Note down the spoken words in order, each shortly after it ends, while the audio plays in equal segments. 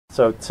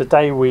So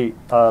today we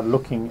are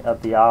looking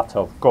at the art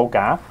of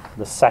Gauguin,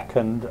 the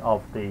second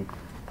of the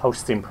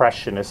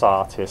Post-Impressionist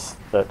artists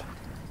that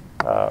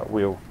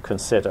we'll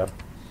consider.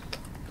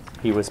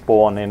 He was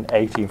born in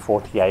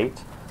 1848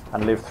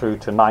 and lived through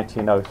to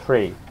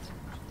 1903.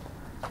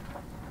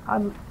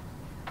 And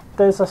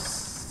there's a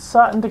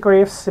certain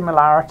degree of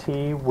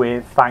similarity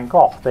with Van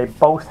Gogh. They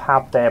both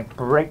have their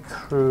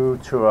breakthrough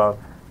to a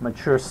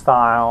mature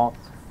style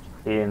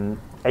in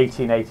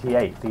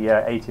 1888, the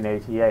year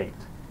 1888.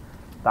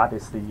 That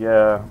is the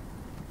year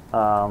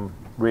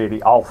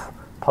really of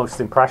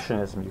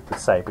Post-Impressionism, you could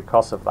say,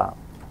 because of that.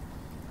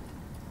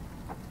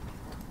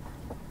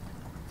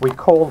 We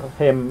call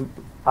him,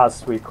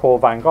 as we call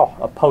Van Gogh,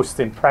 a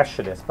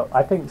Post-Impressionist, but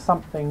I think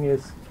something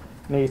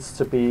needs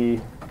to be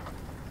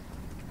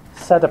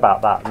said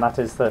about that, and that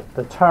is that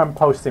the term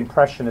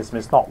Post-Impressionism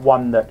is not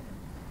one that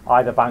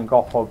either Van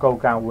Gogh or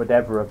Gauguin would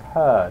ever have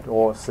heard,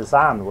 or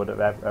Cézanne would have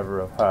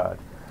ever have heard.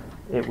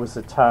 It was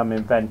a term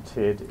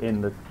invented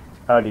in the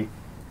early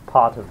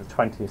part of the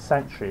 20th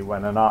century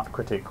when an art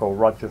critic called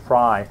Roger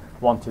Fry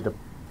wanted to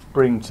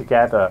bring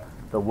together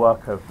the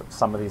work of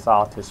some of these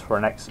artists for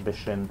an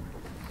exhibition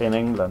in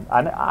England.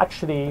 And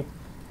actually,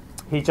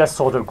 he just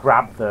sort of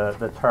grabbed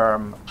the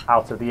term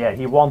out of the air.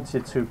 He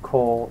wanted to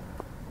call,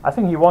 I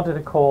think he wanted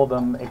to call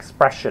them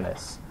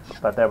expressionists,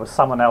 but there was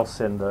someone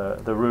else in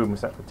the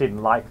rooms that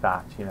didn't like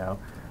that, you know.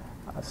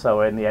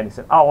 So in the end he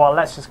said, oh, well,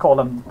 let's just call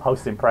them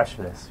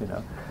post-impressionists, you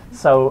know.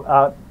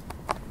 So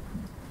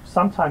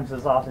sometimes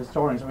as art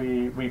historians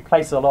we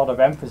place a lot of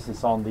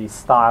emphasis on these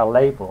style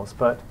labels,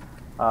 but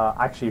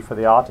actually for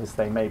the artists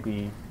they may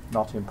be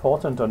not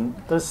important, and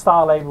the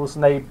style labels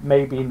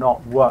maybe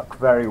not work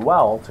very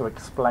well to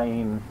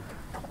explain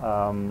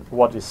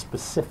what is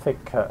specific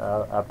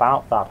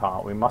about that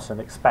art. We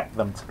mustn't expect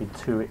them to be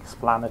too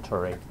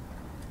explanatory.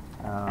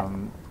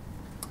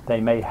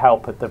 They may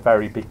help at the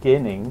very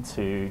beginning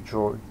to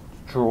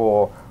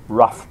draw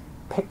rough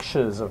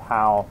pictures of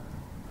how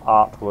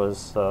art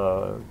was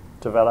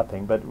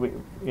developing, but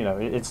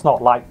it's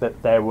not like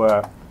that there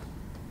were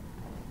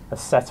a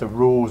set of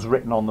rules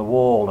written on the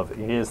wall of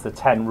here's the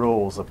 10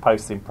 rules of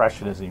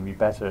post-impressionism, you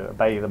better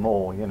obey them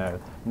all, you know.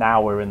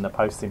 Now we're in the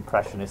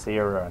post-impressionist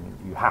era and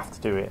you have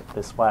to do it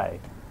this way.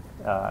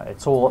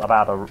 It's all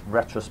about a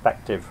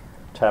retrospective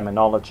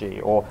terminology,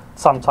 or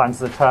sometimes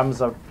the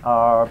terms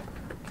are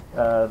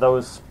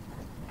those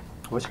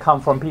which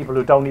come from people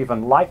who don't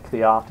even like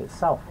the art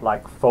itself,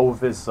 like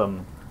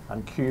fauvism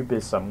and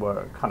cubism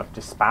were kind of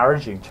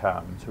disparaging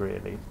terms,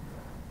 really,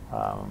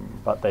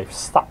 but they've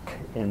stuck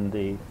in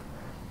the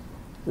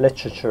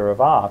literature of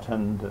art.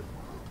 And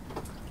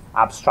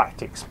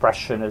abstract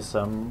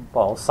expressionism,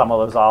 well, some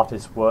of those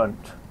artists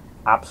weren't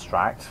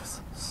abstract.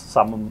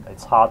 Some,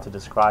 it's hard to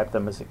describe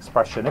them as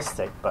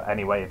expressionistic, but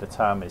anyway, the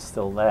term is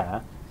still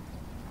there.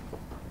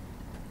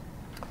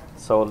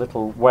 So a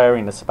little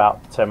wariness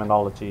about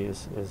terminology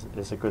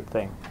is a good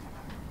thing.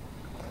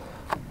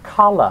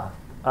 Colour.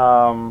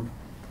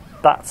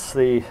 That's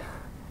the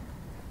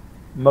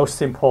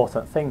most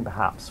important thing,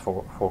 perhaps,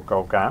 for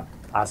Gauguin,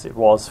 as it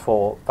was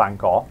for Van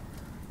Gogh.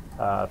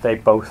 They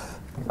both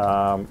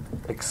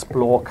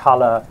explore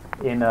colour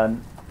in a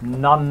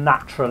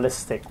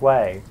non-naturalistic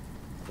way,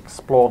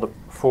 explore the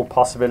full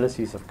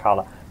possibilities of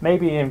colour.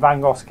 Maybe in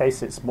Van Gogh's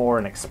case it's more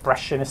an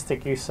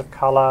expressionistic use of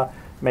colour.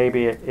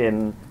 Maybe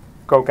in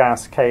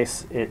Gauguin's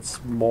case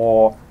it's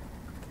more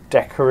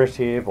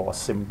decorative or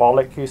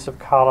symbolic use of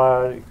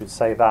colour, you could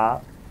say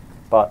that.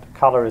 But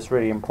colour is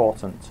really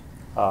important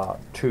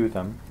to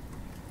them.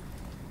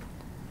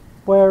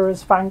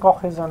 Whereas Van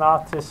Gogh is an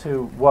artist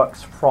who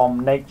works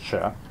from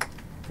nature.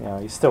 You know,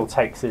 he still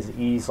takes his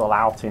easel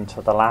out into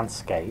the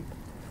landscape.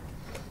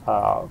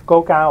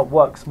 Gauguin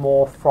works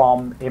more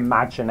from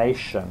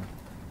imagination.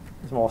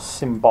 It's more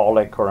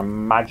symbolic or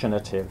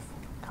imaginative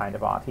kind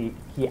of art. He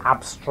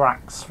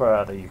abstracts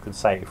further, you could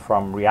say,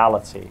 from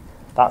reality.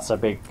 That's a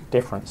big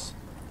difference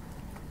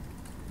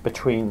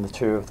between the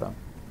two of them.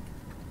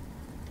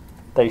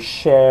 They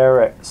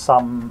share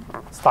some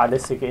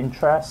stylistic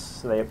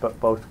interests. They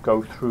both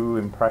go through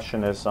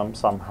Impressionism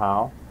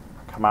somehow,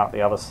 come out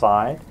the other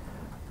side.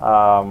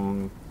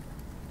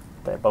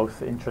 They're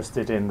both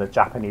interested in the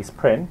Japanese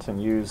print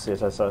and use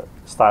it as a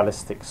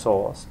stylistic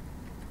source.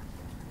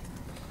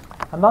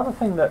 Another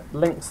thing that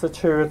links the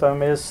two of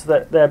them is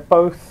that they're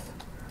both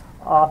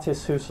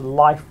artists whose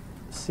life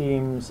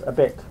seems a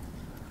bit,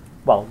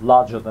 well,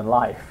 larger than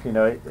life. You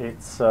know,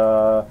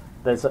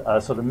 there's a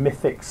sort of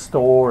mythic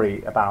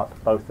story about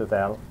both of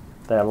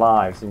their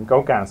lives. In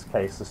Gauguin's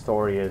case, the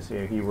story is, you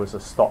know, he was a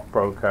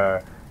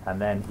stockbroker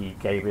and then he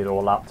gave it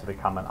all up to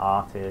become an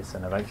artist,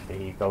 and eventually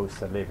he goes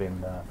to live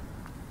in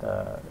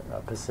the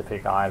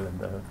Pacific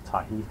island of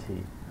Tahiti.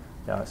 You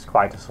know, it's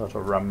quite a sort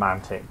of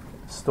romantic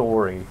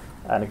story,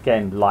 and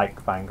again,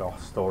 like Van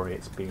Gogh's story,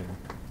 it's been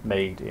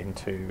made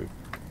into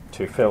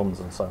films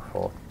and so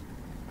forth.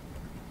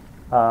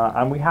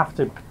 And we have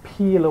to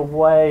peel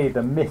away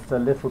the myth a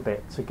little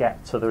bit to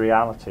get to the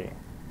reality.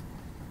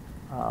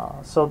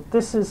 So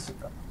this is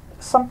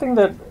something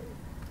that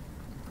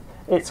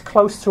it's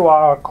close to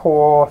our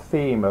core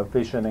theme of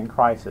vision in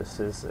crisis.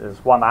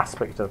 Is one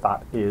aspect of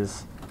that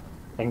is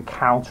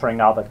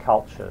encountering other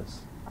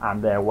cultures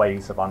and their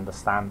ways of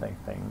understanding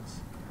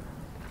things.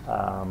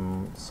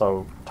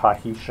 So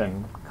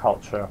Tahitian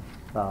culture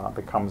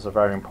becomes a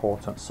very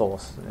important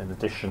source in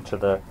addition to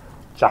the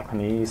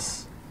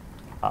Japanese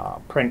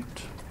print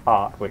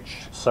art,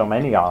 which so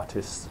many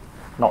artists,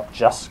 not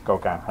just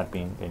Gauguin, had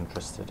been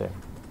interested in.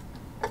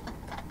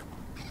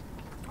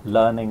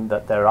 Learning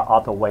that there are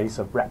other ways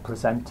of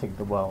representing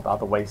the world,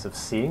 other ways of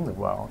seeing the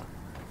world,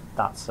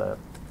 that's a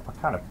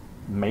kind of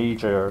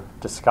major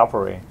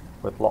discovery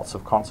with lots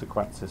of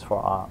consequences for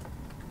art.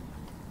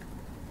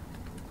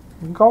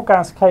 In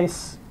Gauguin's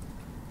case,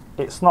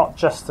 it's not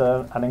just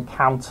an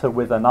encounter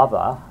with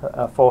another.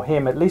 For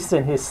him, at least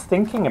in his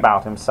thinking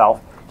about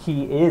himself,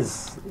 he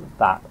is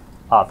that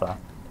other.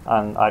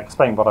 And I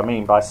explain what I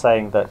mean by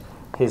saying that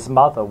his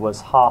mother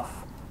was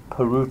half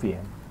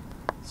Peruvian.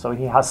 So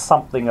he has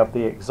something of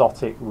the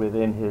exotic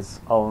within his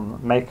own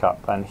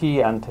makeup. And he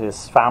and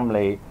his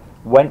family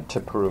went to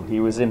Peru. He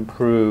was in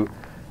Peru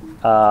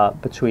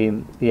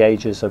between the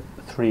ages of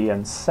 3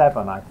 and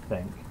 7, I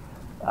think.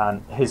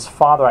 And his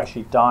father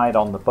actually died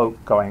on the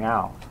boat going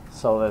out.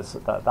 So there's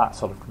that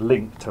sort of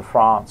link to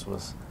France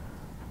was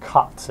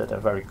cut at a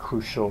very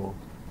crucial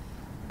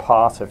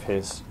part of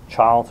his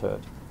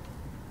childhood.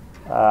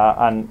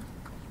 And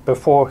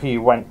before he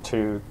went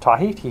to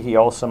Tahiti, he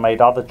also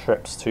made other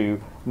trips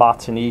to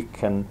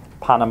Martinique and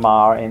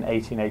Panama in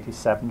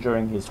 1887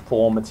 during his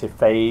formative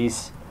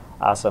phase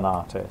as an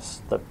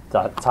artist. The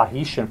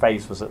Tahitian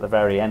phase was at the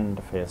very end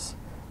of his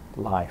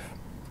life,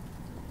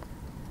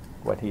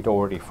 when he'd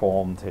already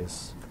formed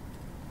his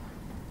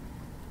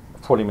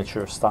fully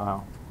mature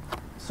style.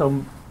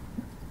 So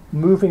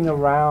moving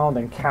around,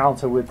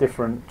 encounter with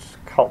different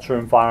cultural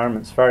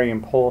environments, very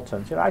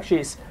important. You know, actually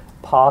it's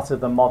part of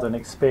the modern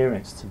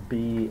experience to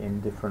be in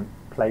different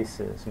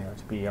places, you know,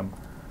 to be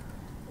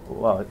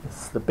well,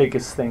 it's the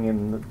biggest thing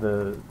in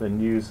the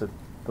news at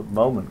the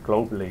moment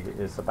globally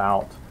is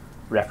about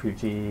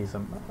refugees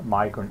and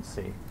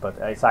migrancy, but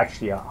it's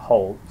actually a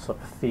whole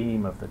sort of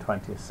theme of the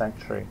 20th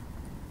century.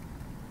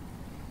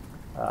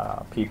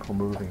 People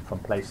moving from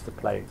place to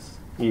place,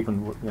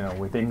 even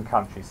within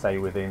countries, say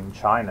within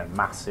China,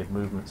 massive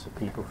movements of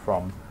people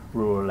from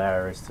rural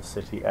areas to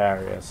city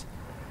areas,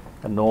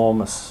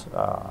 enormous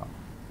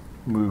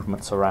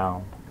movements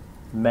around.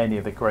 Many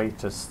of the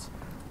greatest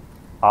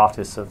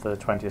artists of the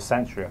 20th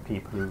century are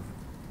people who've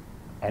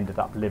ended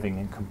up living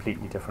in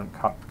completely different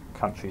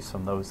countries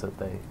from those that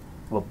they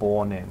were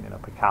born in. You know,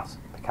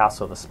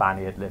 Picasso, the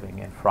Spaniard, living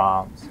in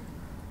France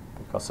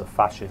because of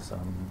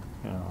fascism.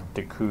 You know,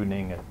 de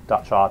Kooning, a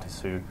Dutch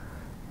artist who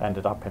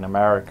ended up in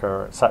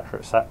America, etc.,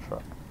 etc.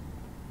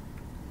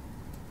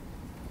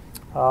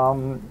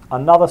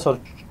 Another sort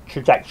of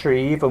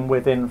trajectory, even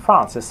within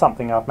France, is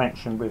something I've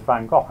mentioned with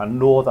Van Gogh, a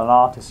northern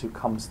artist who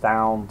comes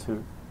down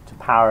to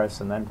Paris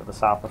and then to the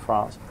south of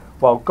France.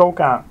 Well,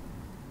 Gauguin,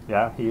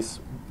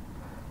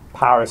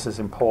 Paris is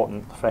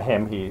important for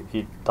him.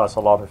 He does a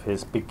lot of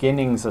his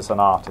beginnings as an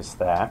artist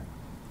there.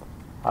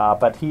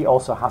 But he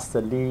also has to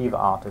leave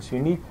artists. You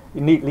need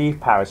leave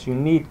Paris. You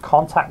need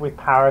contact with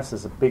Paris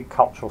as a big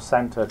cultural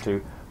center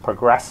to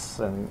progress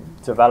and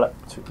develop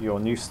your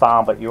new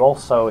style, but you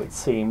also, it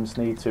seems,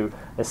 need to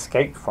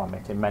escape from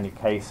it in many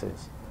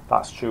cases.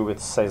 That's true with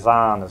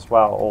Cézanne as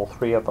well. All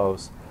three of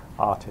those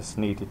artists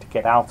needed to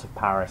get out of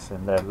Paris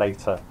in their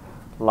later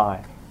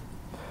life.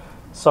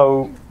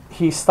 So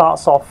he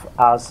starts off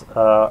as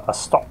a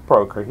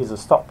stockbroker. He's a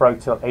stockbroker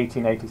till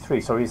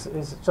 1883. So he's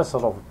just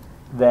sort of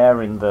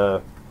there in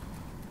the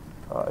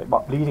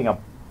leading a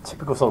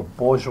typical sort of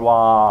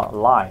bourgeois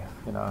life,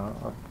 you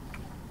know.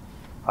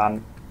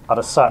 And at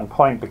a certain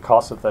point,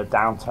 because of the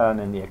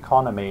downturn in the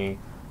economy,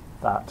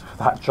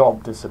 that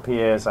job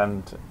disappears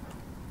and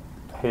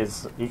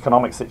his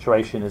economic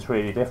situation is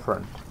really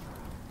different.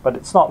 But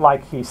it's not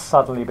like he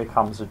suddenly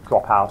becomes a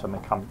dropout and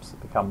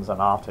becomes an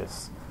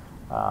artist.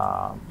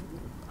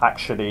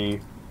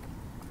 Actually,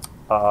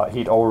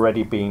 he'd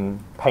already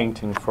been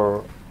painting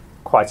for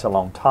quite a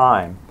long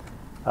time.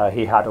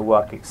 He had a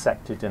work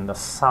accepted in the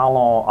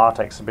Salon Art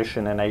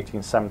Exhibition in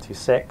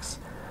 1876.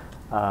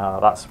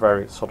 That's a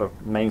very sort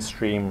of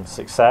mainstream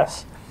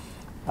success.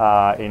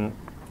 In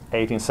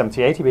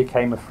 1878, he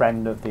became a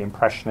friend of the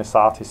Impressionist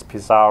artist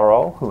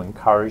Pissarro, who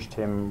encouraged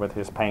him with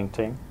his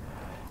painting.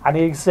 And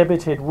he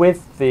exhibited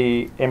with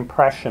the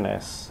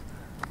Impressionists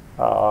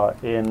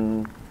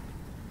in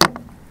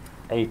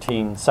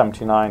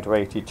 1879 to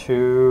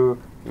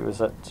 82. He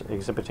was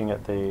exhibiting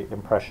at the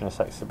Impressionist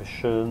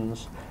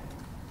exhibitions.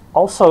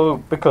 Also,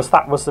 because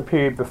that was the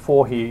period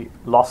before he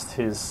lost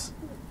his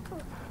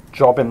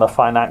job in the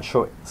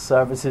financial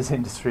services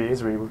industry,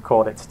 as we would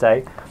call it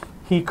today,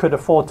 he could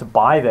afford to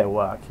buy their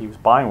work. He was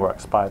buying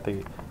works by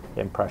the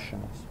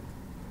Impressionists.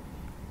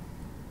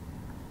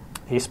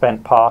 He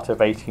spent part of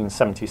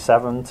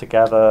 1877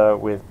 together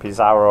with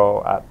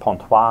Pissarro at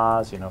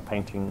Pontoise,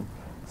 painting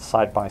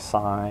side by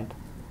side.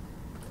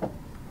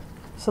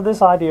 So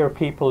this idea of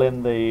people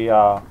in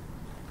the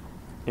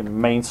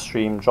in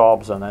mainstream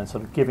jobs and then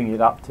sort of giving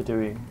it up to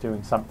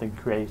doing something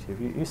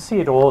creative. You see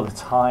it all the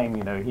time,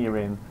 you know, here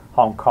in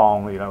Hong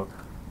Kong, you know,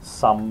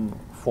 some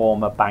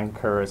former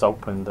banker has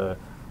opened a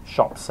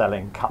shop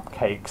selling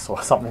cupcakes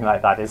or something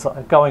like that. It's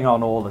going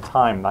on all the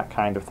time, that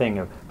kind of thing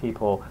of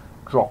people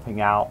dropping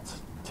out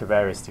to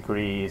various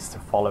degrees to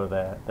follow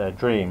their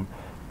dream.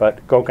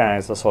 But Gauguin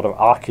is a sort of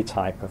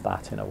archetype of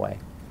that in a way.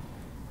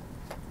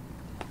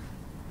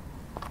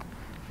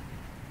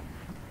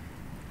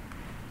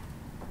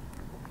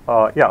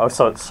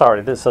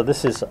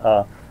 This is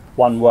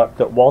one work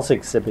that was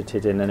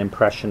exhibited in an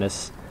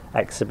Impressionist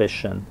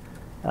exhibition.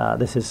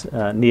 This is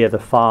near the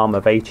Farm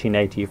of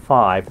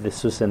 1885.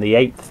 This was in the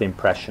 8th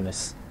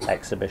Impressionist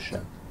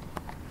exhibition.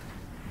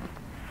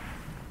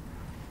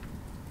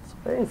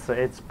 So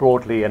it's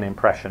broadly an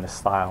Impressionist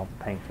style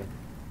painting.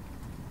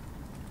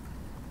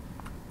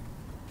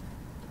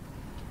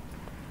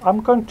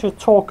 I'm going to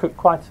talk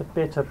quite a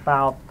bit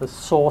about the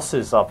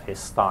sources of his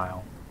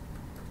style.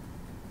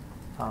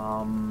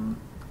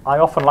 I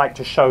often like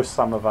to show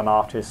some of an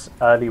artist's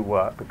early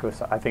work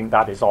because I think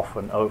that is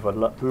often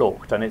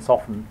overlooked, and it's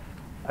often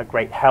a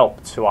great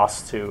help to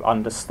us to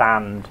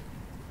understand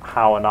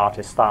how an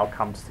artist's style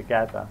comes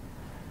together.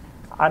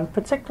 And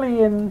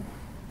particularly in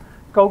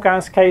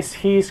Gauguin's case,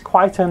 he's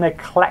quite an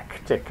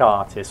eclectic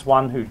artist,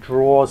 one who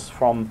draws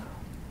from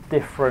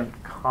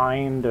different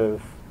kind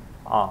of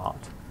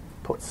art,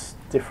 puts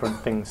different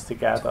things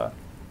together.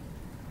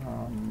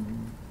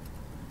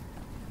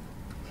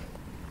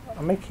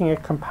 I'm making a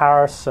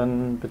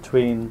comparison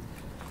between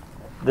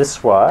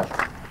this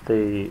work,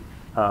 the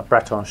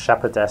Breton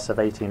Shepherdess of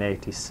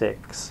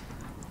 1886,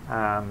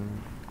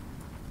 and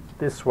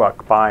this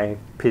work by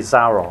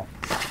Pissarro.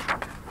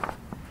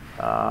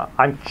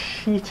 I'm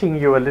cheating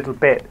you a little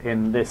bit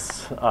in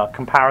this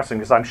comparison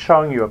because I'm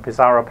showing you a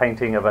Pissarro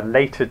painting of a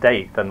later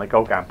date than the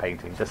Gauguin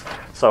painting.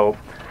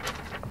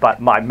 But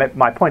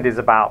my point is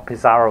about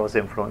Pissarro's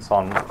influence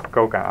on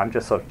Gauguin. I'm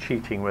just sort of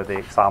cheating with the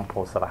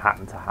examples that I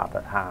happen to have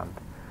at hand.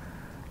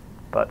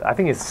 But I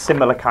think it's a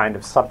similar kind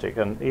of subject,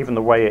 and even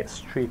the way it's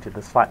treated,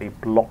 the slightly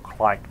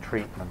block-like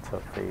treatment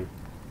of the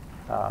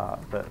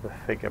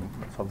figure,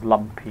 sort of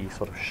lumpy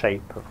sort of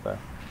shape of the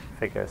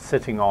figure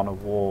sitting on a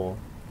wall,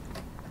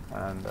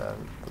 and the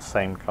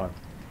same kind of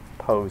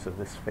pose of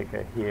this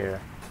figure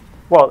here.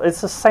 Well,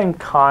 it's the same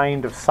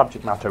kind of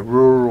subject matter,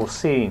 rural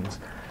scenes.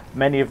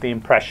 Many of the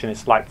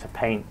Impressionists like to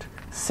paint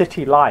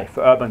city life,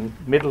 urban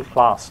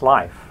middle-class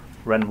life.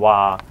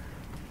 Renoir,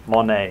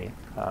 Monet,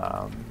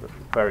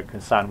 very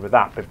concerned with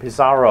that. But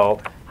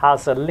Pissarro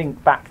has a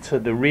link back to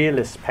the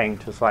realist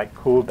painters like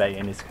Courbet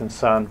in his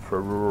concern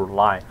for rural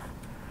life.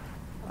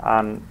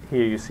 And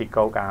here you see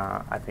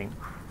Gauguin, I think,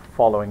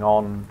 following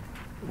on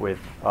with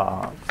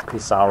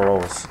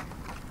Pissarro's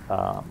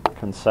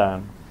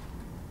concern.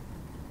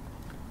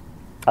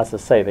 As I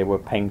say, they were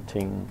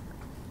painting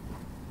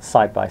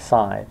side by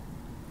side.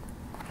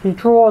 He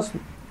draws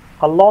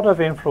a lot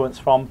of influence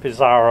from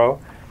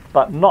Pissarro,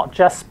 but not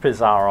just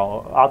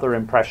Pissarro. Other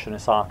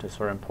Impressionist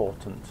artists are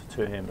important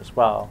to him as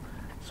well.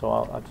 So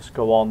I'll just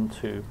go on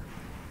to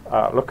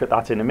look at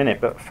that in a minute.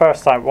 But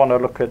first I want to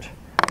look at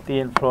the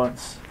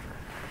influence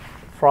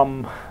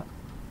from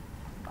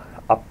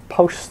a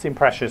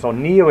post-impressionist or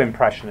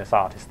neo-impressionist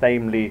artist,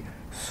 namely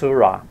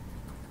Seurat.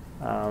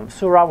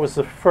 Seurat was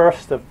the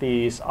first of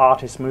these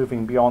artists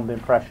moving beyond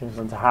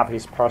Impressionism to have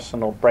his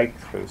personal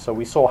breakthrough. So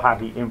we saw how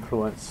he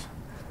influenced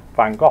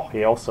Van Gogh.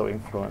 He also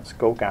influenced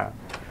Gauguin.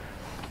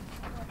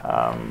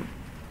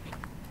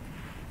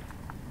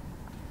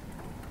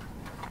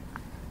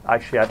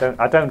 Actually,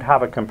 I don't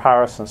have a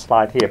comparison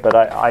slide here, but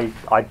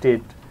I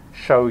did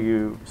show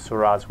you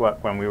Seurat's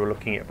work when we were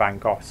looking at Van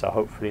Gogh, so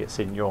hopefully it's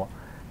in your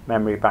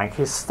memory bank.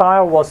 His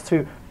style was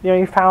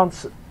he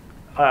found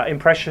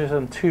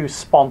Impressionism too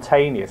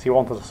spontaneous. He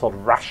wanted to sort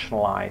of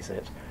rationalize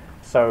it.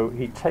 So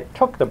he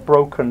took the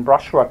broken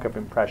brushwork of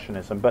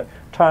Impressionism but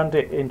turned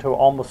it into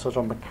almost sort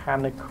of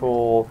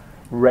mechanical,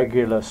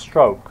 regular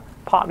stroke,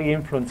 partly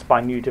influenced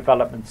by new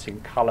developments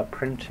in color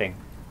printing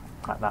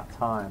at that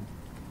time.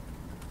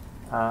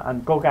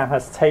 And Gauguin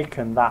has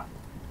taken that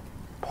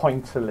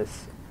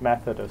pointillist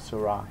method of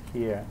Seurat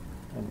here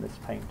in this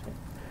painting.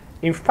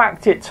 In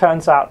fact, it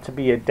turns out to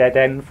be a dead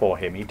end for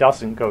him. He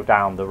doesn't go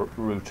down the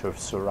route of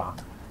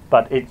Seurat.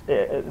 But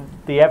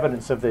the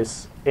evidence of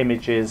this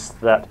image is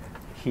that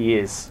he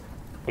is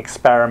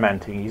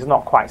experimenting. He's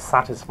not quite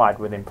satisfied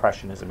with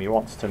Impressionism. He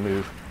wants to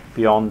move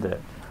beyond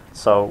it.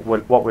 So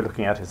what we're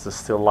looking at is the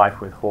still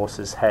life with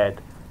horse's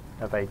head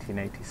of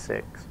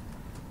 1886.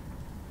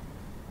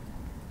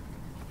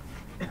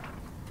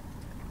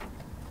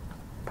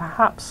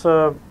 Perhaps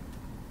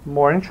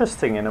more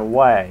interesting in a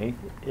way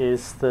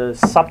is the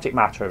subject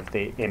matter of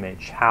the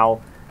image,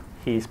 how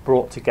he's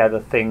brought together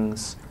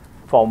things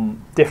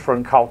from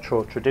different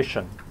cultural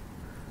tradition.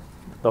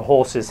 The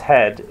horse's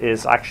head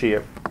is actually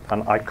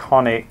an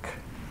iconic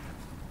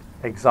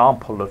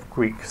example of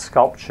Greek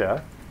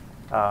sculpture.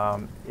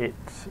 It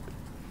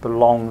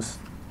belongs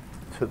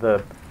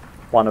to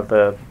one of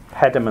the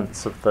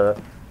pediments of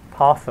the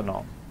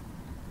Parthenon.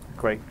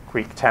 great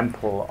Greek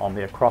temple on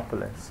the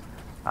Acropolis,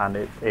 and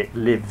it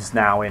lives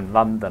now in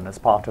London as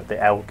part of the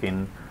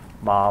Elgin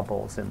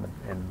marbles in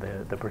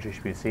the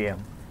British Museum.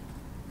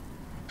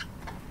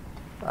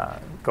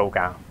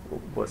 Gauguin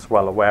was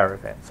well aware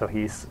of it, so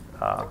he's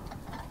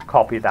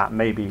copied that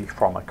maybe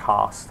from a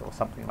cast or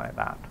something like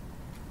that.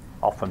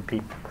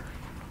 Often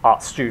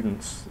art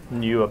students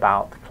knew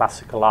about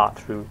classical art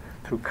through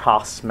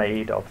casts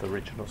made of the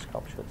original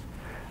sculptures.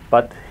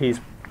 But he's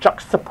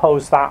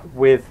juxtaposed that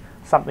with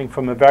something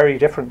from a very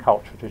different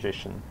cultural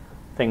tradition,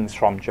 things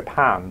from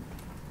Japan,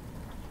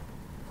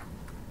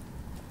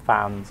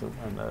 fans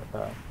and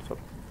a sort of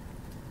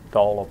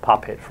doll or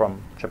puppet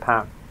from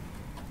Japan.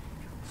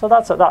 So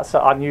that's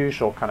an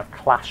unusual kind of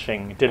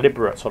clashing,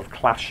 deliberate sort of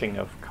clashing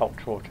of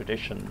cultural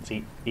traditions,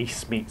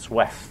 East meets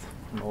West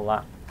and all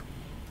that.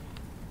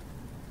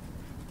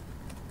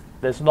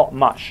 There's not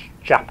much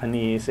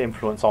Japanese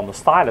influence on the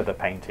style of the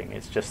painting,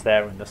 it's just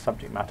there in the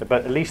subject matter,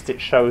 but at least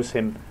it shows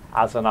him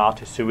as an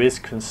artist who is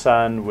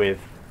concerned with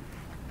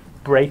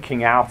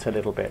breaking out a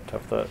little bit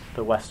of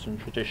the Western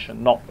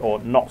tradition,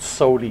 not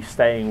solely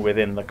staying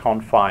within the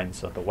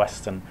confines of the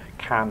Western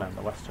canon,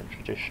 the Western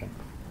tradition.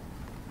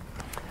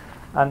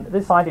 And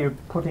this idea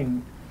of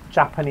putting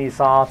Japanese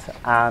art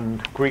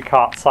and Greek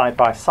art side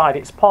by side,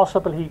 it's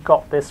possible he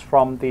got this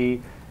from the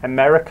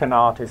American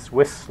artist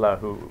Whistler,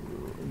 who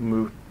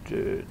moved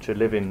to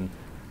live in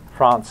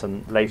France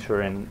and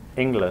later in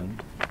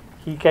England.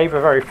 He gave a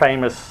very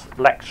famous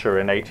lecture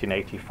in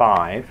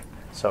 1885,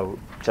 so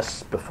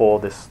just before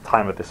this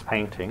time of this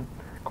painting,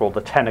 called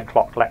the 10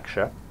 o'clock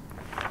lecture.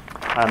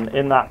 And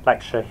in that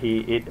lecture,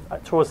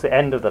 towards the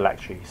end of the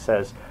lecture, he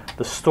says,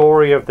 "The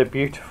story of the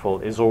beautiful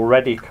is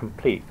already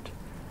complete,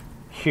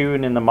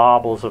 hewn in the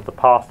marbles of the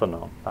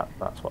Parthenon,"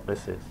 that's what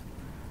this is,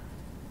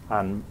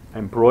 "and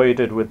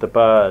embroidered with the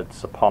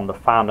birds upon the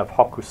fan of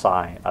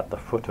Hokusai at the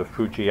foot of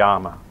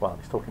Fujiyama." Well,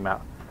 he's talking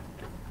about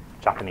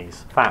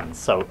Japanese fans.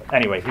 So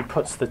anyway, he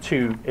puts the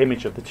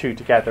image of the two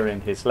together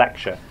in his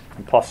lecture,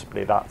 and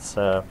possibly that's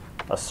a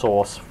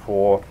source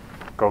for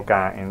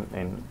Gauguin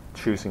in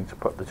choosing to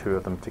put the two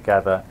of them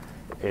together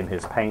in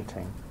his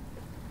painting.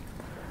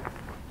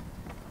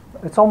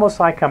 It's almost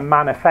like a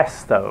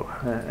manifesto,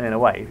 in a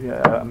way,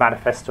 a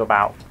manifesto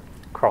about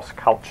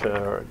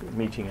cross-culture,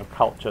 meeting of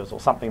cultures, or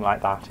something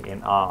like that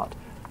in art.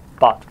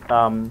 But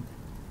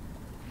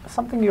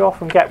something you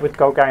often get with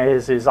Gauguin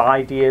is his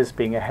ideas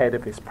being ahead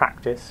of his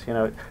practice. You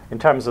know, in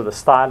terms of the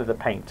style of the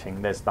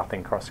painting, there's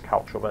nothing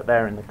cross-cultural, but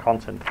there in the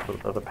content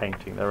of the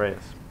painting there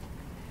is.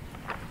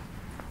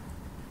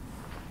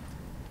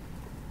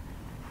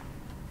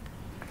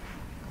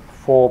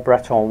 For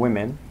Breton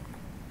women,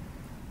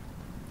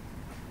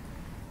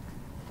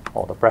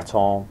 or the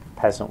Breton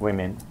peasant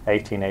women,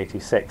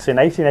 1886. In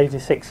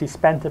 1886, he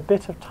spent a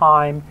bit of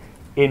time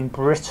in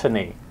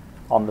Brittany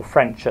on the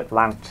French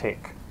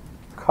Atlantic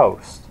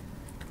coast.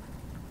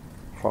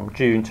 From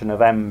June to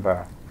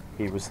November,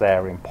 he was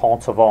there in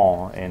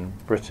Pont-Aven in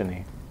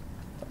Brittany,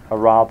 a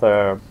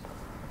rather,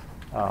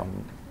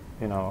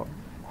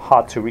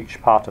 hard to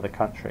reach part of the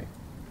country.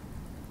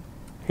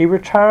 He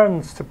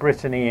returns to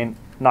Brittany in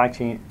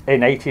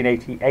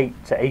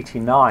 1888 to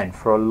 89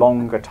 for a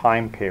longer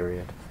time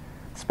period.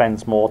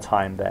 Spends more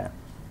time there.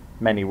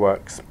 Many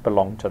works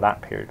belong to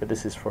that period, but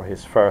this is for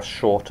his first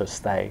shorter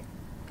stay.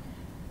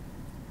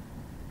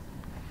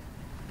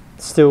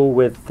 Still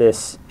with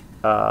this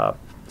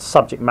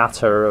subject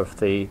matter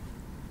of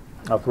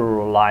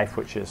rural life,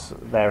 which is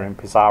there in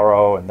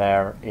Pizarro and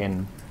there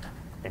in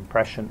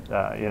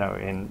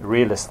in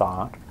realist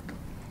art.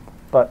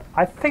 But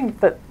I think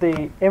that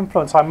the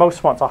influence I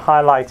most want to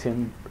highlight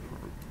in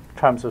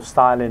terms of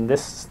style in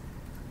this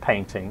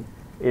painting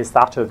is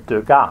that of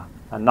Degas,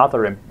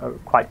 another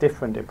quite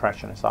different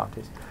Impressionist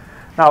artist.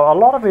 Now, a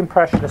lot of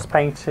Impressionist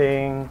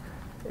painting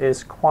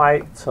is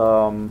quite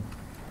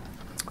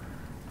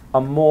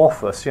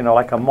amorphous,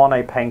 like a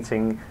Monet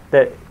painting,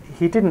 that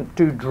he didn't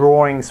do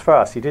drawings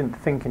first. He didn't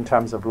think in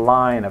terms of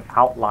line, of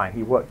outline.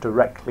 He worked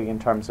directly in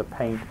terms of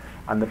paint,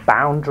 and the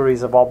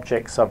boundaries of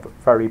objects are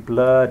very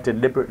blurred.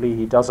 Deliberately,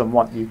 he doesn't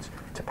want you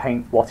to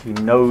paint what he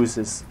knows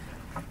is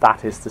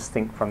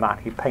distinct from that.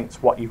 He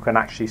paints what you can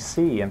actually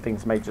see, and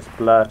things may just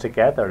blur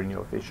together in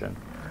your vision.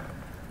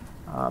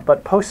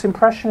 But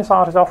post-impressionist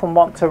artists often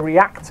want to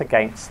react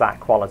against that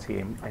quality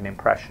in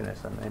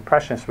Impressionism.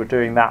 Impressionists were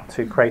doing that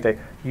to create a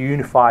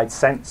unified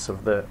sense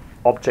of the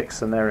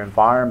objects and their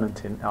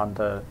environment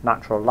under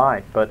natural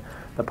light. But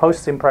the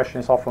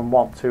post-impressionists often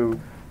want to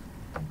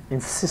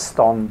insist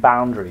on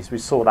boundaries. We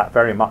saw that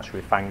very much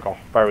with Van Gogh,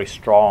 very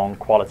strong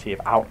quality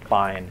of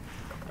outline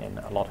in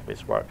a lot of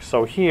his work.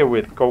 So here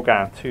with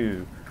Gauguin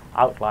too,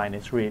 outline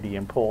is really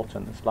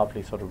important, this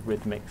lovely sort of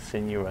rhythmic,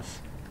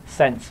 sinuous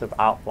sense of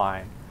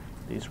outline.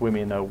 These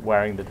women are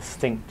wearing the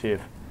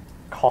distinctive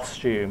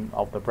costume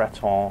of the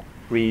Breton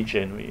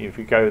region. If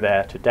you go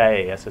there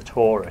today as a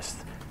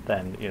tourist,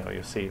 then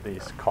you'll see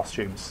these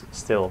costumes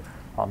still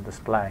on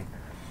display.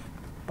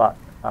 But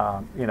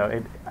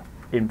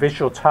in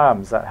visual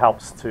terms, that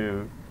helps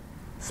to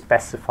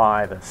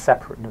specify the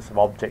separateness of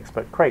objects,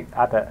 but create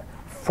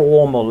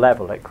formal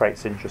level, it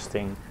creates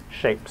interesting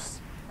shapes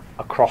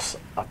across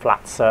a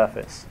flat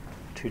surface,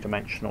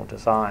 two-dimensional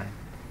design.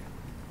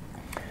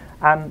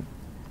 And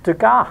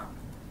Degas,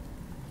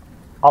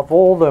 of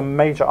all the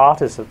major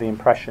artists of the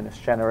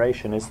Impressionist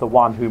generation, is the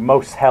one who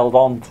most held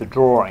on to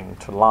drawing,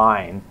 to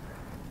line,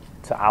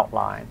 to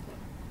outline.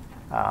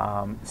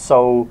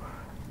 So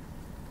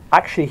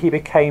actually he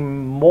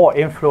became more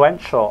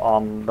influential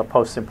on the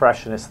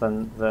Post-Impressionists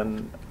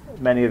than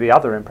many of the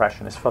other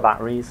Impressionists for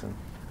that reason.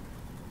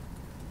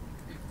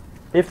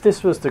 If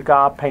this was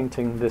Degas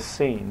painting this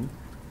scene,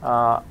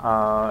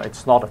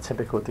 it's not a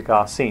typical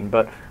Degas scene,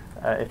 but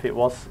if it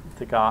was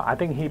Degas, I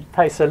think he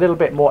placed a little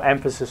bit more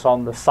emphasis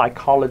on the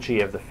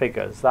psychology of the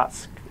figures.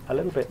 That's a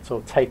little bit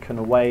sort of taken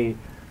away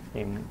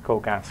in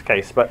Gauguin's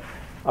case. But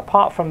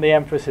apart from the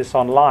emphasis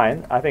on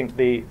line, I think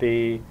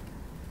the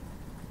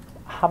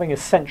having a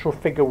central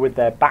figure with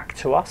their back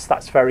to us,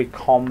 that's very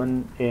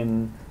common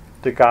in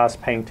Degas'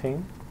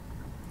 painting.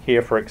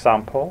 Here, for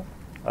example,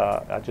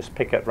 I just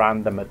pick at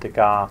random a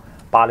Degas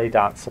ballet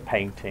dancer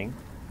painting,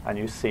 and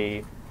you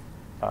see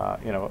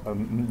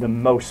the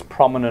most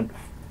prominent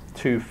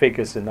two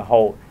figures in the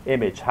whole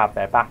image have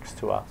their backs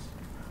to us.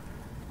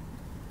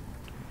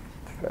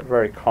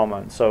 Very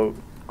common. So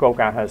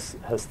Gauguin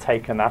has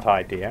taken that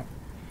idea.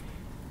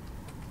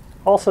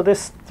 Also,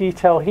 this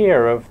detail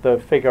here of the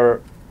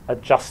figure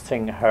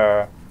adjusting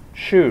her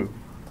shoe.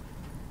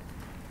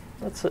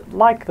 That's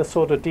like the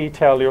sort of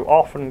detail you'll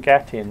often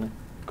get in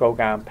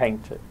Gauguin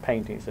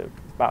paintings.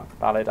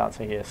 Ballet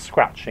dancer here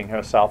scratching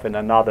herself. In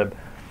another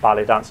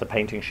ballet dancer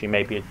painting, she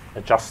may be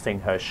adjusting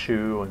her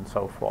shoe and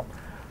so forth.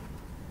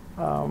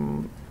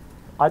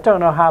 I don't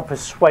know how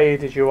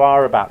persuaded you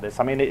are about this.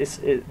 I mean,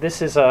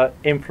 this is an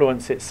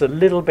influence. It's a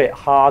little bit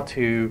hard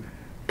to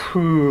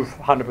prove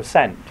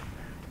 100%.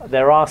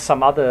 There are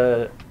some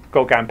other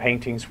Gauguin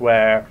paintings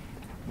where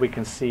we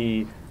can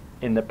see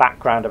in the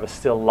background of a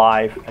still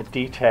life a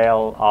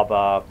detail of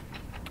a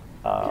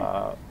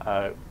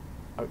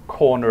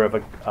corner of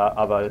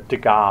a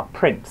Degas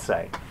print,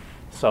 say.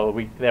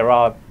 So there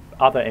are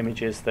other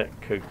images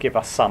that could give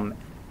us some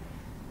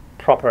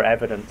proper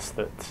evidence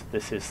that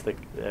this is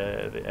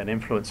an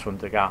influence from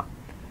Degas.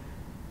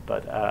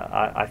 But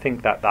I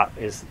think that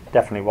is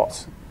definitely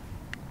what's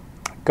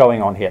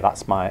going on here.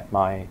 That's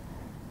my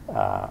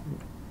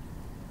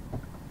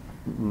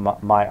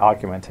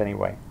argument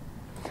anyway.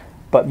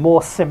 But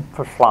more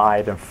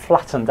simplified and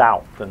flattened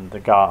out than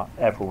Degas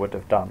ever would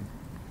have done.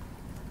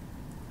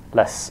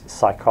 Less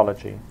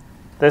psychology.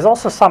 There's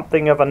also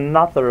something of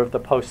another of the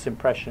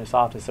post-impressionist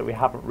artists that we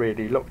haven't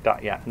really looked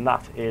at yet, and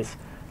that is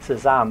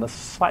Cézanne. The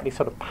slightly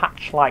sort of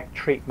patch-like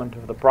treatment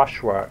of the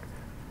brushwork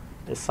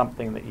is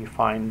something that you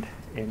find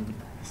in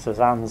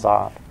Cézanne's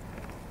art.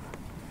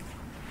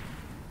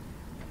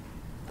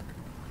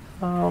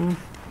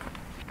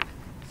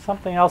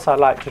 Something else I'd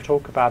like to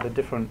talk about, a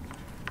different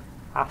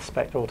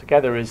aspect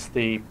altogether, is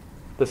the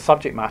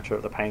subject matter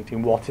of the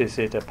painting. What is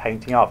it a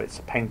painting of? It's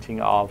a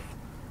painting of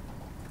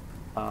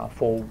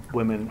four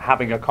women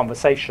having a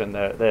conversation.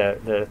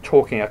 They're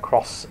talking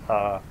across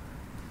a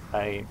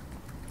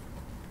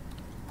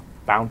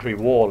boundary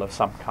wall of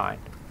some kind.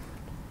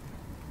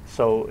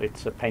 So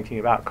it's a painting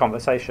about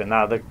conversation.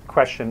 Now the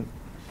question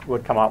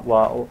would come up,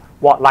 well,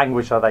 what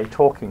language are they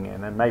talking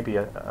in? And maybe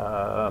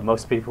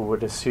most people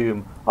would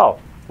assume, oh,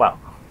 well,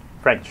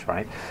 French,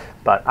 right?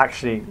 But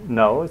actually,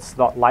 no, it's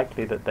not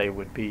likely that they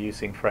would be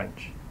using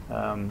French.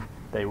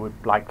 They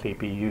would likely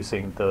be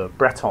using the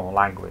Breton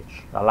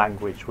language, a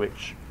language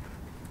which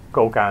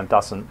Gauguin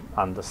doesn't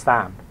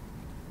understand.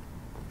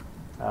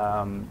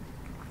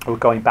 We're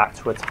going back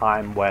to a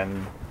time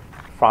when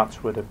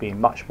France would have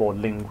been much more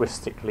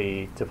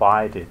linguistically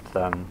divided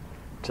than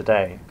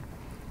today.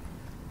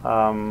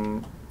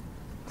 So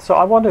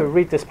I want to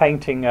read this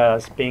painting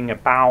as being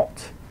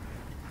about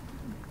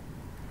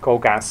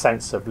Gauguin's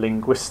sense of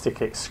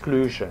linguistic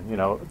exclusion. You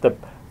know, the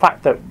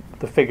fact that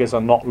the figures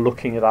are not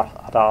looking at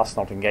us,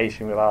 not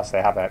engaging with us,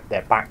 they have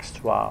their backs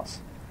to us,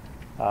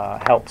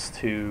 helps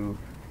to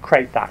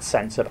create that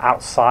sense of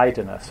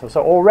outsiderness.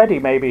 So already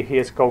maybe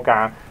here's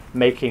Gauguin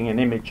making an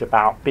image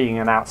about being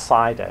an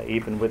outsider.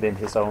 Even within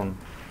his own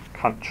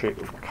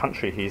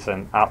country he's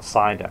an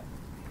outsider.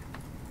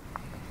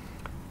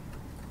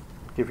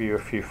 Give you a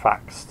few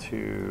facts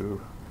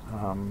to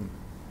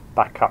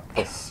back up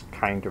this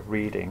kind of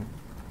reading.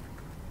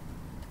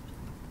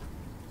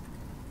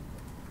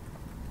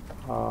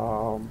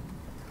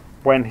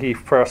 When he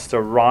first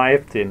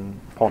arrived in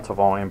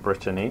Pont-Aven in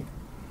Brittany,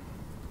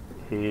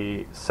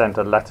 he sent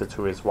a letter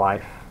to his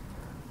wife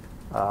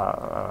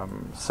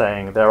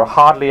saying, there are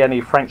hardly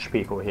any French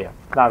people here.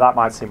 Now that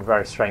might seem a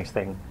very strange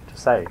thing to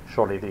say.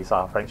 Surely these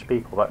are French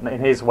people. But in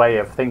his way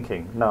of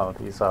thinking, no,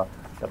 these are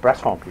the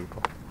Breton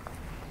people.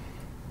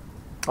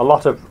 A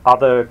lot of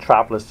other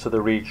travellers to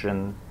the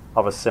region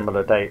of a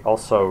similar date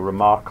also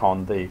remark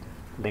on the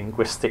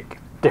linguistic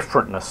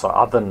differentness or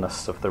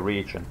otherness of the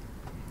region.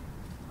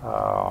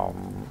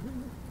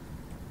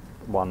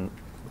 One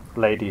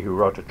lady who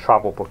wrote a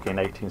travel book in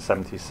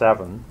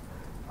 1877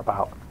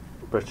 about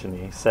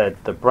Brittany, said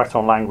the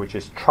Breton language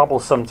is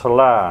troublesome to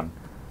learn,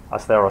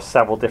 as there are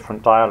several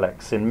different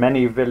dialects. In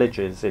many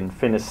villages in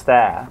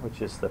Finistère,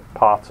 which is the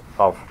part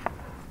of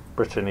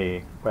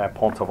Brittany where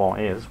Pont-Aven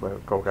is, where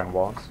Gauguin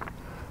was,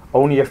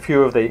 only a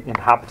few of the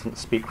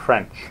inhabitants speak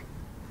French.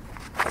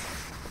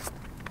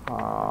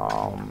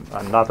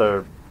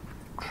 Another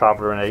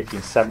traveller in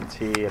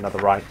 1870, another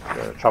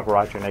travel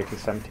writer in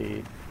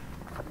 1870,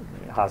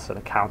 has an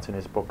account in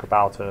his book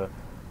about a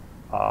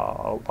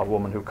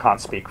woman who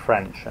can't speak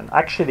French. And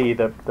actually,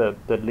 the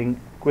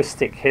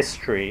linguistic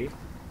history,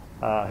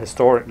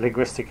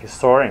 linguistic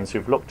historians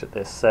who've looked at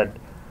this said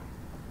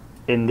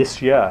in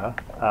this year,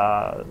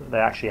 they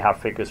actually have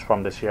figures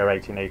from this year,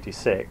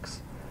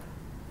 1886,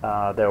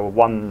 there were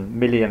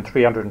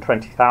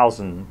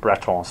 1,320,000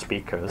 Breton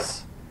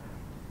speakers,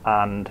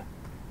 and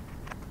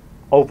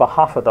over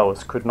half of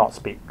those could not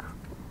speak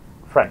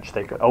French.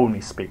 They could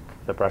only speak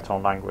the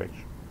Breton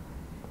language.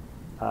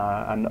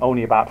 And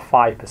only about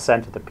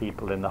 5% of the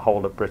people in the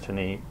whole of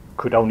Brittany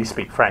could only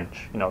speak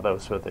French. You know,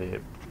 those were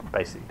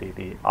basically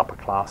the upper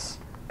class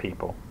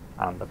people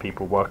and the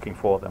people working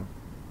for them.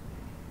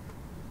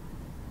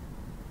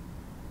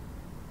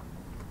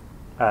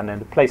 And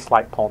in a place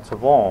like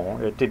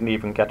Pont-Aven, it didn't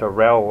even get a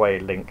railway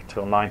link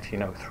till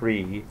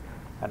 1903,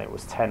 and it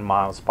was 10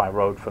 miles by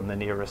road from the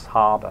nearest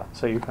harbour.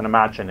 So you can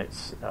imagine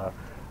it's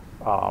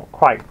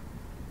quite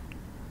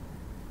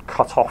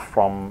cut off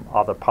from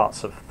other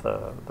parts of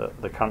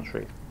the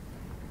country.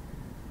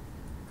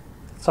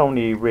 It's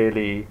only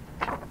really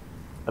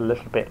a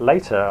little bit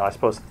later, I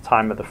suppose, at the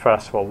time of the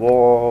First World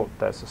War,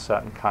 there's a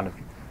certain kind of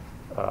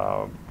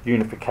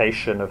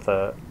unification of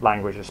the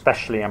language,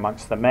 especially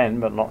amongst the men,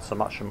 but not so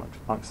much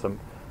amongst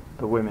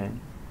the women.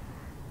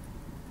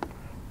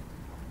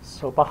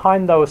 So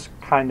behind those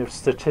kind of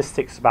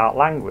statistics about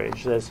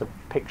language, there's a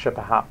picture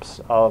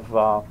perhaps of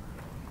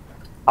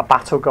a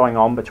battle going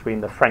on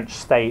between the French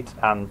state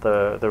and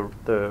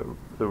the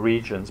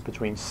regions,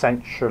 between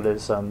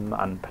centralism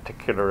and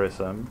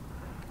particularism.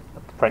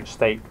 The French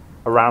state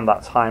around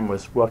that time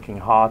was working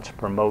hard to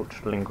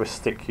promote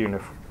linguistic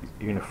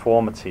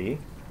uniformity.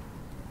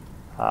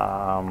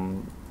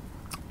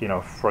 You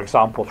know, for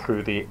example,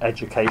 through the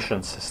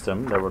education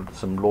system, there were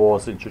some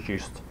laws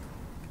introduced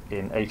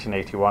in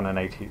 1881 and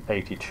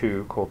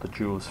 1882 called the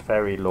Jules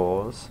Ferry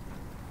laws,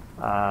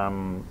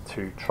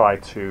 to try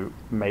to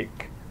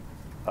make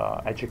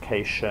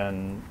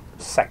education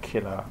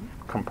secular,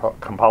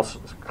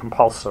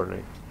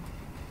 compulsory.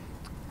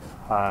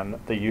 And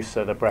the use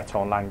of the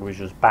Breton language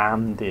was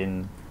banned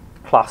in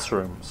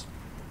classrooms,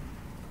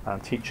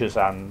 and teachers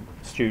and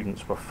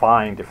students were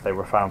fined if they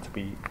were found to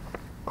be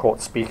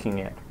caught speaking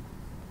it.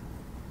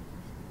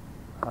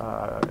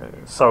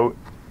 So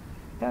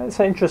yeah, it's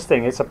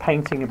interesting. It's a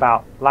painting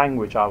about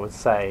language, I would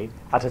say,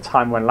 at a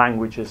time when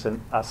language is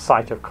a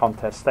site of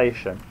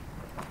contestation.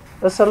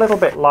 It's a little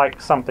bit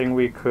like something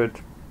we could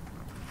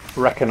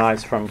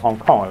recognize from Hong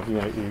Kong.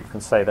 You know, you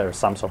can say there is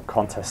some sort of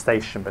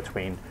contestation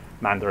between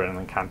Mandarin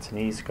and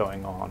Cantonese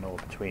going on, or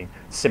between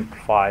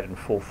simplified and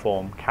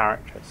full-form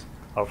characters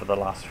over the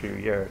last few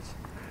years.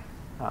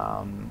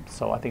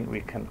 So I think we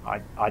can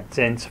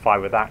identify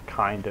with that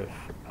kind of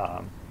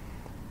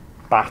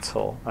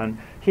battle. And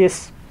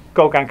here's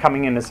Gauguin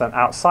coming in as an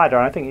outsider,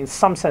 and I think in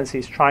some sense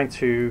he's trying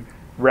to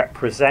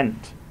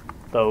represent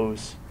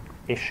those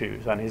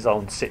issues and his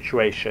own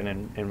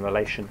situation in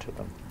relation to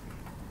them.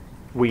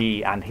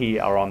 We and he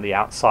are on the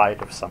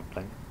outside of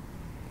something.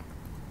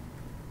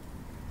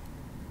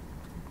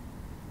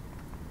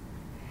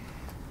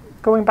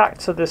 Going back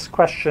to this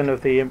question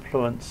of the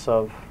influence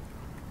of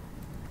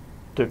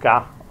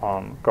Degas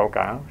on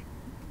Gauguin,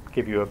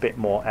 give you a bit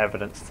more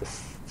evidence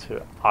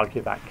to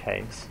argue that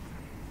case.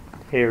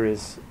 Here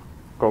is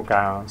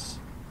Gauguin's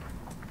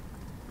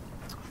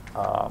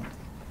the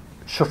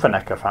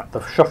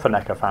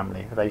Schuffenecker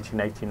family of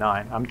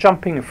 1889. I'm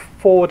jumping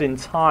forward in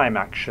time,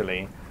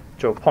 actually,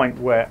 to a point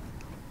where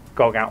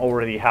Gauguin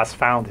already has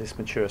found his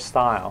mature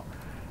style,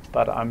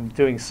 but I'm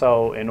doing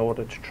so in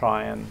order to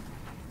try and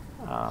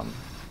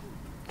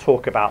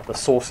talk about the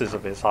sources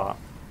of his art.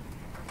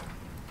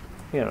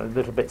 You know,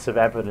 little bits of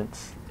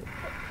evidence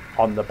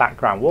on the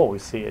background wall. We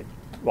see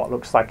what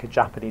looks like a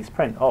Japanese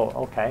print. Oh,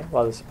 okay,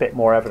 well, there's a bit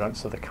more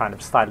evidence of the kind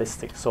of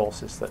stylistic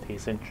sources that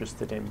he's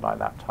interested in by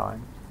that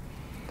time.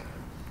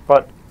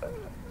 But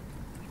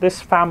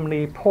this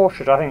family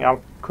portrait, I think I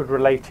could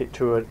relate it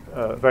to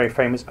a very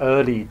famous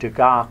early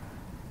Degas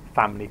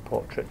family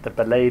portrait, the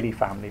Bellelli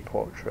family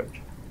portrait.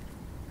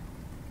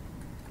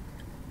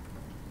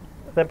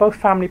 They're both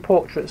family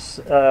portraits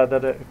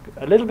that are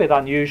a little bit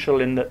unusual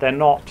in that they're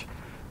not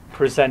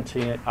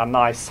presenting a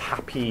nice,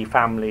 happy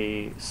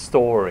family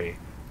story.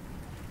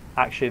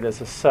 Actually,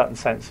 there's a certain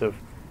sense of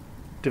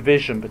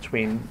division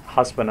between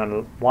husband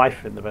and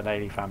wife in the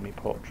Bellelli family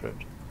portrait.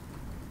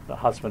 The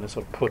husband is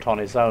sort of put on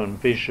his own.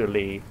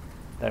 Visually,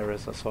 there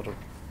is a sort of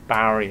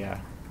barrier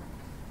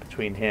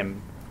between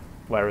him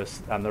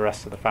and the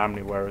rest of the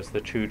family, whereas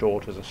the two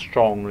daughters are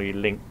strongly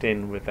linked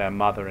in with their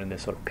mother in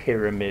this sort of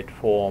pyramid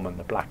form, and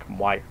the black and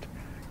white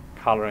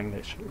colouring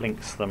that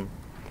links them.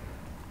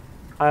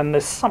 And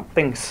there's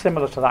something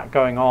similar to that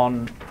going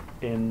on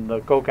in the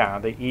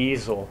Gauguin. The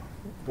easel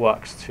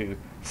works to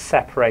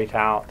separate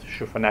out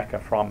Schufenecker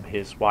from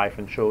his wife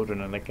and children,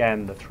 and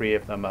again the three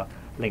of them are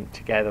linked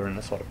together in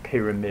a sort of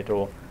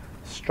pyramidal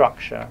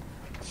structure.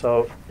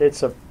 So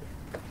it's a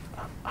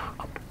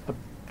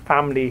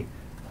family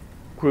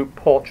group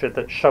portrait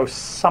that shows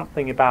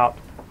something about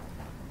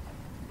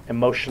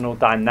emotional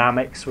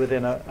dynamics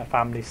within a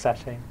family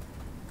setting.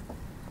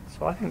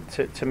 So I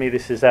think to me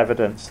this is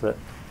evidence that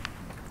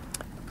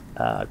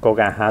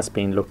Gauguin has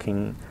been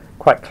looking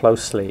quite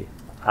closely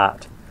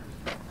at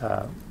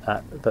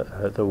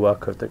the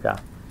work of Degas.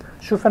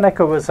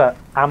 Schufenecker was an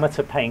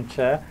amateur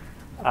painter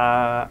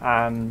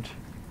and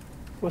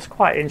was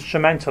quite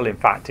instrumental, in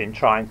fact, in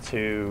trying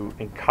to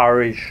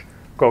encourage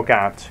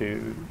Gauguin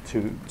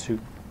to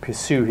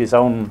pursue his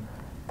own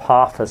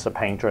path as a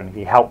painter, and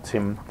he helped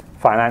him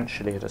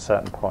financially at a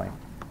certain point.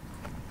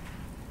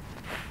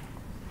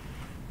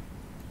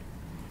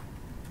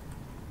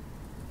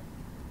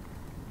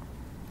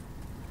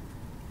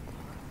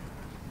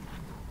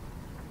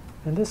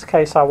 In this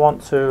case, I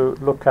want to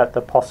look at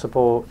the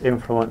possible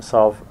influence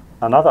of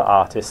another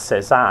artist,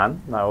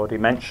 Cézanne. I already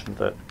mentioned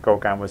that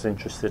Gauguin was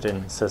interested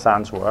in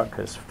Cézanne's work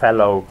as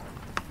fellow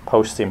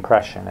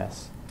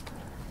post-impressionists.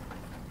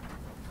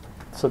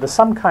 So there's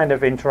some kind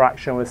of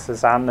interaction with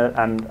Cézanne,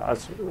 and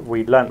as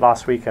we learnt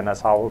last week, and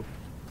as I'll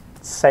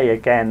say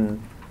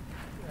again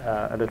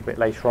a little bit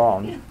later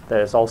on,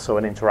 there's also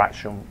an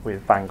interaction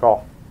with Van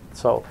Gogh.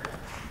 So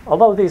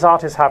although these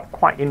artists have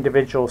quite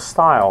individual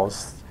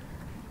styles,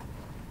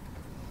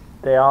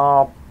 they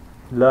are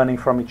learning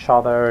from each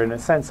other. In a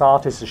sense,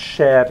 art is a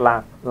shared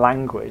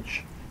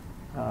language.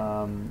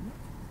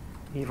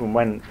 Even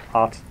when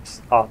an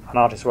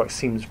artist's work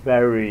seems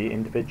very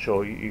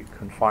individual, you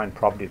can find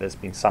probably there's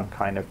been some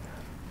kind of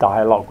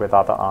dialogue with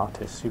other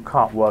artists. You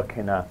can't work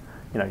in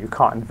you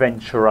can't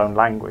invent your own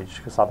language,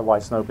 because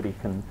otherwise nobody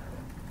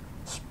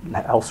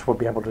else will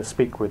be able to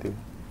speak with you.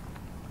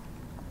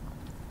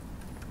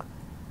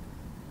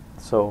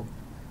 So,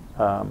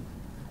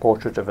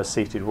 Portrait of a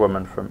Seated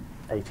Woman from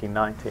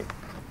 1890.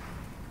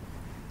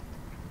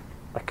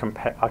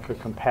 I could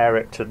compare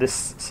it to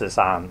this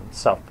Cézanne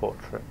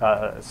self-portrait,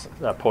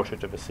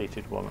 Portrait of a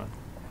Seated Woman.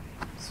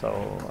 So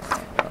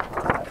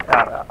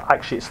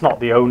actually it's not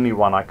the only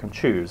one I can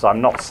choose.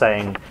 I'm not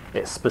saying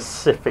it's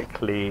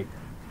specifically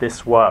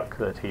this work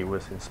that he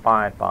was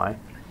inspired by,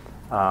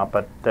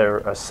 but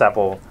there are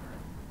several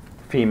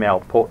female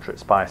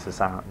portraits by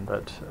Cézanne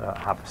that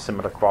have a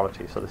similar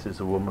quality. So this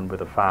is a woman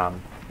with a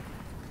fan.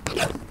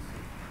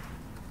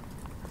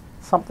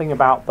 Something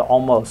about the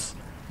almost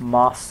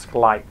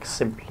mask-like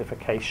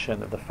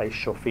simplification of the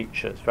facial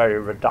features, very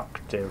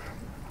reductive,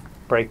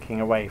 breaking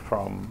away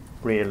from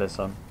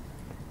realism.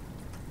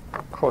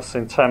 Of course,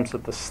 in terms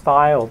of the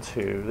style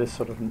too, this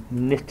sort of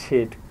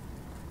knitted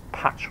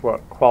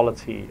patchwork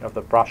quality of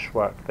the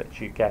brushwork that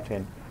you get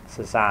in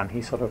Cézanne,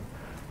 he sort of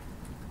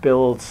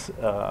builds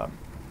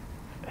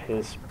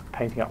his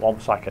painting up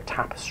almost like a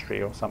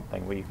tapestry or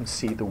something, where you can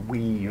see the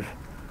weave.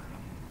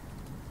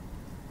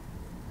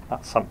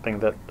 That's something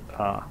that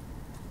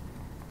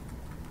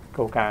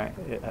Gauguin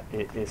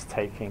is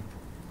taking.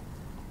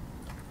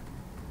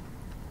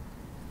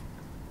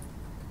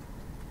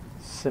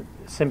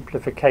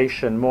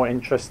 Simplification, more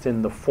interest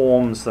in the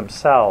forms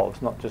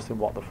themselves, not just in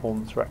what the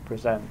forms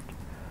represent.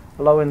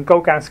 Although in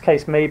Gauguin's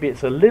case, maybe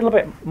it's a little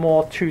bit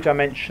more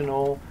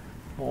two-dimensional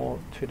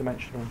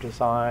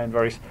design,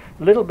 a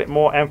little bit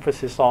more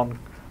emphasis on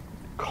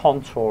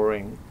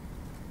contouring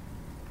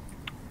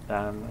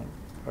than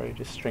very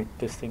distinct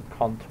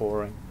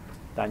contouring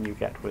than you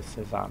get with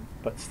Cézanne,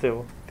 but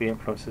still the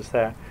influence is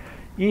there.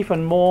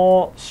 Even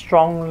more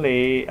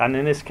strongly, and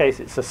in this case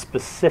it's a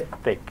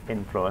specific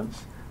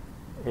influence,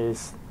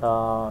 is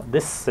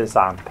this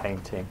Cézanne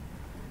painting,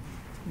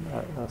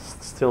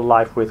 Still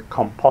Life with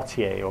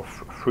Compotier, or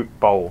Fruit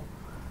Bowl,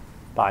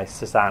 by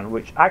Cézanne,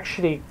 which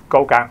actually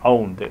Gauguin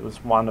owned. It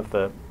was one of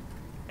the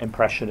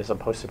Impressionist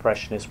and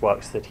Post-Impressionist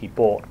works that he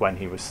bought when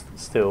he was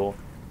still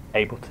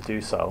able to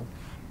do so.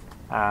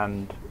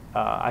 And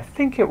I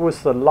think it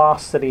was the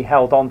last that he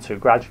held on to.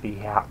 Gradually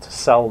he had to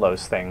sell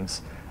those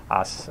things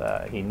as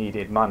he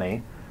needed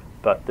money,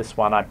 but this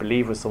one I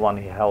believe was the one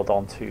he held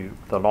on to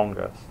the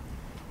longest.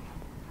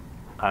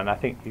 And I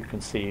think you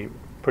can see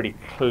pretty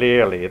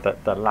clearly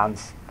that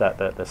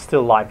the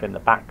still life in the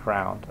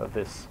background of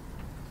this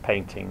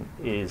painting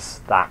is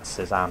that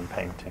Cézanne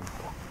painting.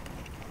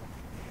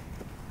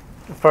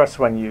 First,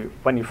 when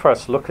you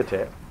first look at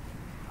it,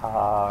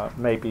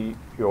 maybe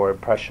your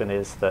impression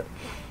is that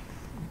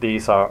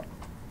these are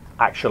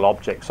actual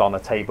objects on a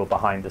table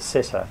behind the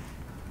sitter.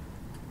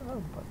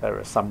 But there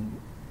are some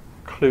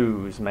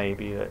clues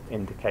maybe that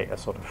indicate a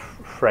sort of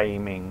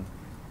framing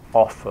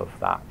off of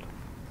that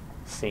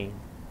scene.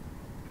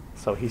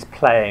 So he's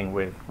playing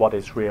with what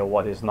is real,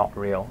 what is not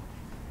real.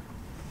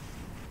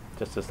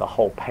 Just as the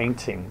whole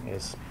painting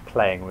is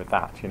playing with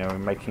that,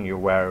 making you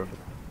aware of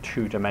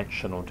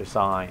two-dimensional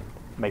design,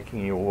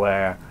 making you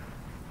aware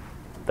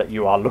that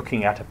you are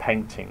looking at a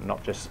painting,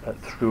 not just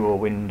through a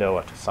window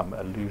at some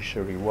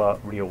illusory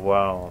real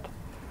world.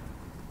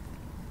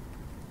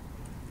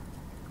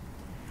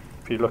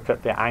 If you look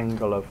at the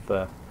angle of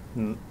the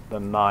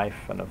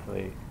knife and of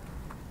the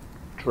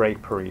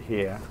drapery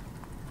here,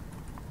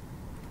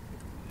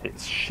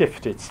 it's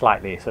shifted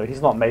slightly, so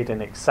he's not made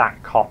an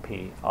exact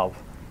copy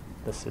of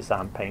the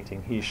Cézanne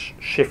painting. He's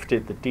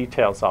shifted the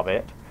details of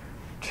it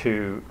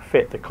to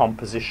fit the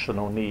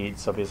compositional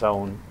needs of his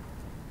own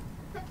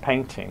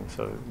painting.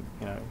 So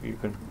you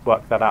can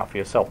work that out for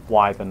yourself,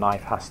 why the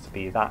knife has to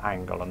be that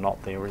angle and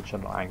not the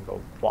original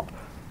angle.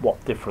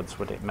 What difference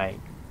would it make?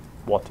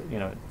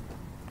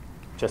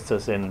 Just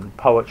as in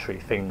poetry,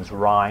 things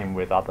rhyme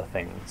with other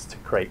things to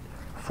create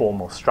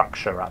formal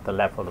structure at the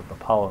level of the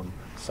poem.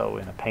 So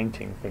in a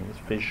painting, things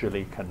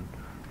visually can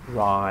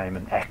rhyme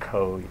and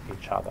echo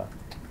each other.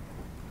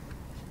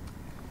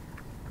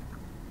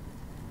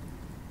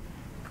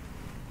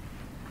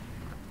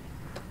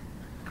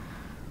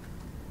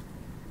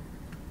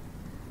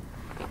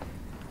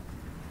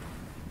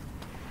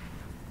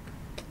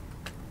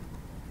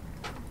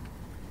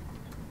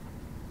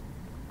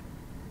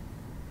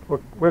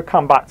 We'll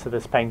come back to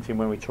this painting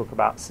when we talk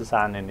about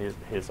Cézanne in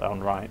his own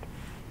right.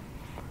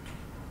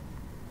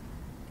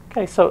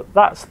 Okay, so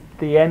that's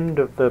the end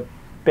of the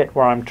bit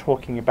where I'm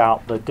talking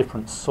about the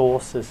different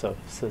sources of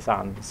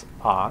Cézanne's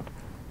art.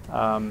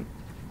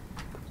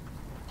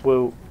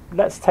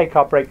 Let's take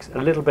our breaks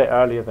a little bit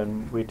earlier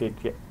than we did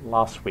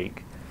last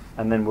week,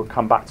 and then we'll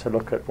come back to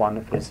look at one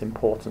of his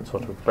important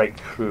sort of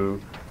breakthrough,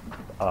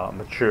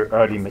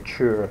 early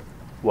mature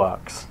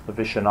works, The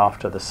Vision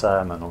After the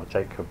Sermon, or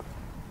Jacob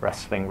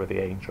Wrestling with the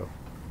Angel.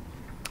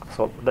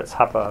 So let's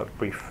have a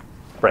brief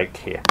break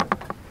here.